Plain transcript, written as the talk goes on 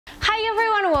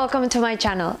welcome to my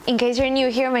channel. In case you're new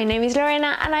here, my name is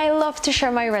Lorena and I love to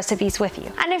share my recipes with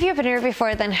you. And if you've been here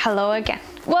before, then hello again.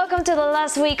 Welcome to the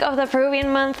last week of the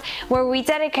Peruvian month, where we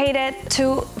dedicate it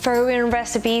to Peruvian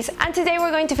recipes, and today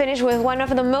we're going to finish with one of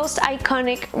the most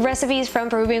iconic recipes from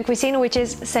Peruvian cuisine, which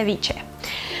is ceviche.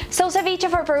 So ceviche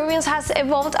for Peruvians has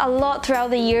evolved a lot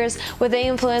throughout the years with the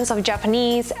influence of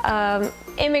Japanese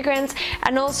immigrants,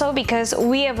 and also because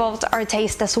we evolved our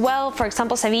taste as well. For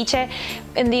example, ceviche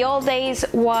in the old days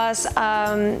was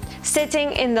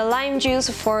sitting in the lime juice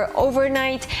for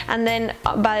overnight, and then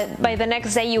by the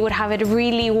next day you would have it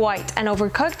really white and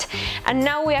overcooked. And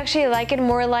now we actually like it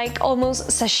more like almost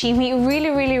sashimi,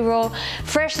 really raw,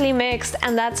 freshly mixed,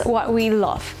 and that's what we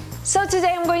love. So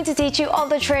today I'm going to teach you all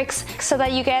the tricks so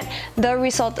that you get the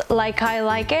result like I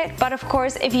like it. But of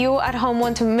course, if you at home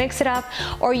want to mix it up,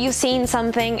 or you've seen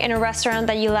something in a restaurant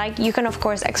that you like, you can of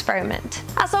course experiment.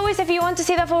 As always, if you want to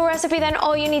see the full recipe, then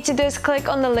all you need to do is click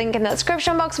on the link in the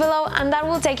description box below, and that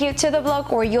will take you to the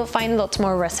blog where you'll find lots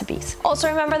more recipes. Also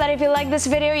remember that if you like this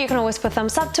video, you can always put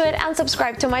thumbs up to it and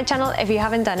subscribe to my channel if you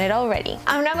haven't done it already.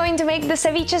 I'm now going to make the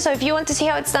ceviche, so if you want to see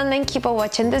how it's done, then keep on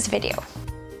watching this video.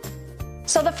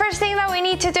 So the first thing that we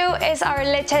need to do is our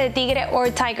leche de tigre, or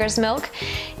tiger's milk.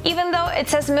 Even though it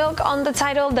says milk on the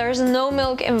title, there's no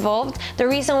milk involved. The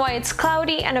reason why it's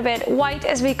cloudy and a bit white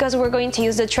is because we're going to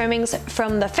use the trimmings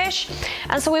from the fish.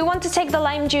 And so we want to take the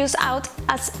lime juice out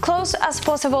as close as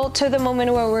possible to the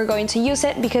moment where we're going to use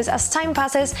it, because as time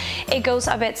passes, it goes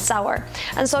a bit sour.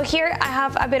 And so here I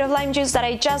have a bit of lime juice that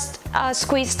I just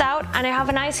squeezed out, and I have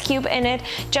an ice cube in it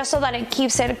just so that it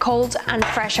keeps it cold and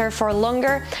fresher for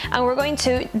longer. And we're going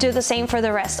to do the same for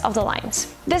the rest of the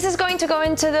limes. This is going to go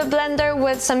into the blender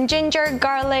with some ginger,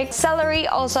 garlic, celery,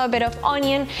 also a bit of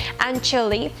onion and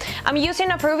chili. I'm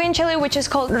using a Peruvian chili which is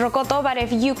called rocoto, but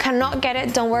if you cannot get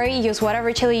it, don't worry, use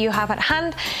whatever chili you have at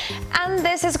hand. And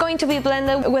this is going to be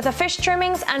blended with the fish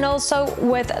trimmings and also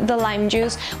with the lime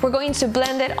juice. We're going to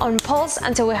blend it on pulse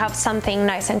until we have something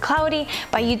nice and cloudy,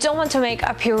 but you don't want to make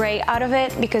a puree out of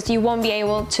it because you won't be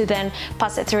able to then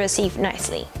pass it through a sieve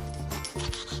nicely.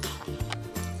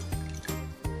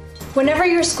 Whenever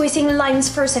you're squeezing limes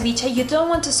for ceviche, you don't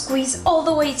want to squeeze all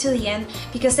the way to the end,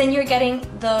 because then you're getting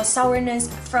the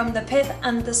sourness from the pith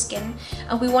and the skin,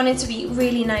 and we want it to be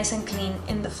really nice and clean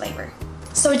in the flavor.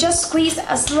 So just squeeze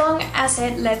as long as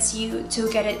it lets you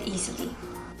to get it easily.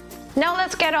 Now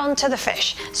let's get on to the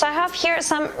fish. So I have here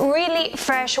some really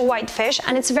fresh white fish,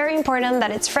 and it's very important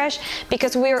that it's fresh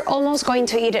because we're almost going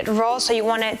to eat it raw, so you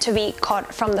want it to be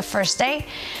caught from the first day.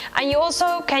 And you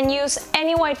also can use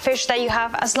any white fish that you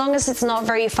have, as long as it's not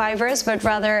very fibrous, but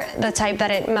rather the type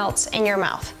that it melts in your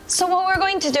mouth. So what we're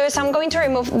going to do is I'm going to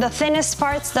remove the thinnest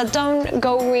parts that don't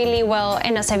go really well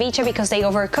in a ceviche because they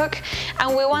overcook,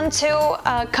 and we want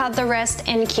to cut the rest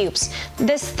in cubes.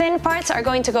 These thin parts are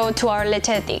going to go to our leche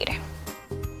de tigre.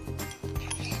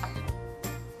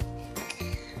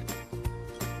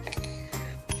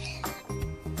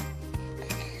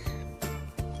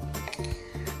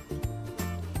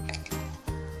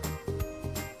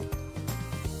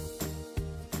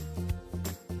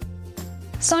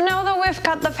 So now that we've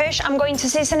cut the fish, I'm going to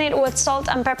season it with salt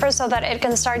and pepper so that it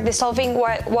can start dissolving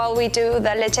while we do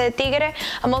the leche de tigre.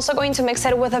 I'm also going to mix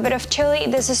it with a bit of chili.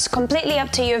 This is completely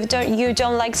up to you. If you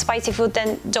don't like spicy food,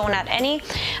 then don't add any.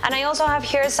 And I also have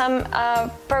here some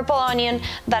purple onion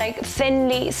that I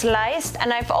thinly sliced,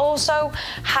 and I've also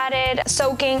had it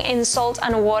soaking in salt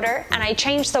and water, and I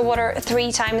change the water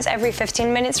 3 times every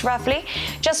 15 minutes roughly,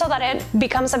 just so that it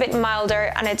becomes a bit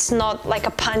milder and it's not like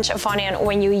a punch of onion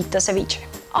when you eat the ceviche.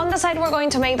 On the side, we're going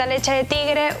to make the leche de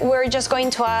tigre. We're just going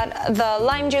to add the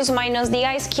lime juice minus the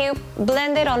ice cube,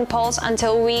 blend it on pulse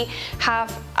until we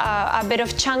have a bit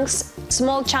of chunks,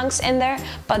 small chunks in there,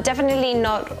 but definitely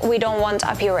not, we don't want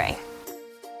a puree.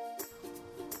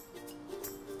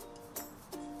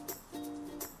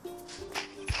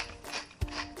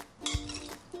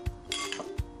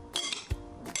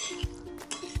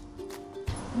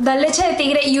 The leche de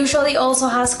tigre usually also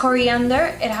has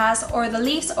coriander. It has or the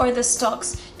leaves or the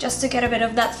stalks, just to get a bit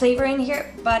of that flavor in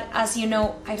here. But as you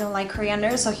know, I don't like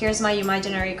coriander, so here's my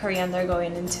imaginary coriander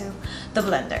going into the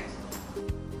blender.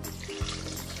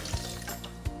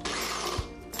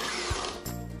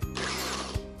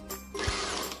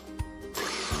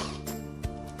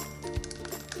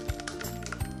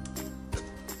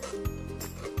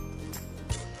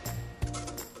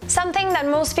 Something that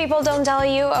most people don't tell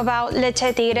you about leche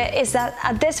de tigre is that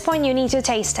at this point you need to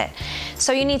taste it.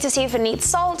 So you need to see if it needs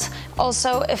salt,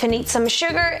 also if it needs some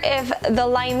sugar, if the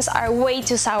limes are way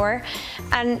too sour,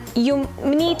 and you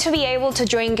need to be able to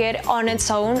drink it on its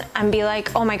own and be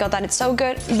like, oh my god, that is so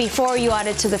good, before you add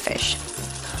it to the fish.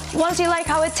 Once you like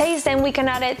how it tastes, then we can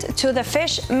add it to the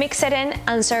fish, mix it in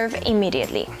and serve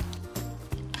immediately.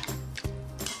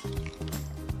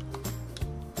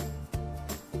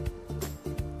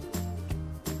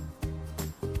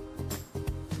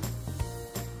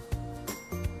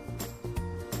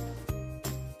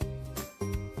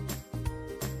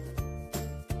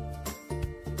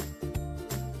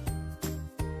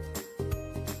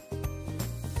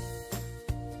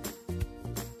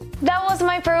 That was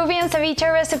my Peruvian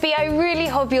ceviche recipe. I really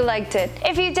hope you liked it.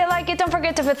 If you did like it, don't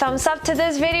forget to put a thumbs up to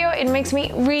this video. It makes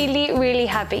me really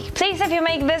happy. Please, if you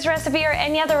make this recipe or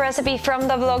any other recipe from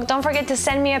the vlog, don't forget to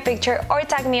send me a picture or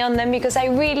tag me on them because I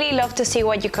really love to see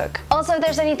what you cook. Also, if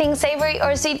there's anything savory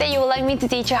or sweet that you would like me to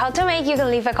teach you how to make, you can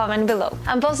leave a comment below.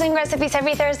 I'm posting recipes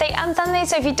every Thursday and Sunday,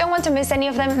 so if you don't want to miss any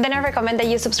of them, then I recommend that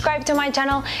you subscribe to my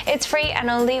channel. It's free and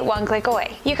only one click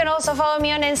away. You can also follow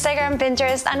me on Instagram,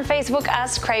 Pinterest and Facebook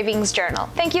as Cravings Journal.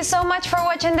 Thank you so much for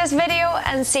watching this video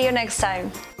and see you next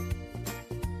time.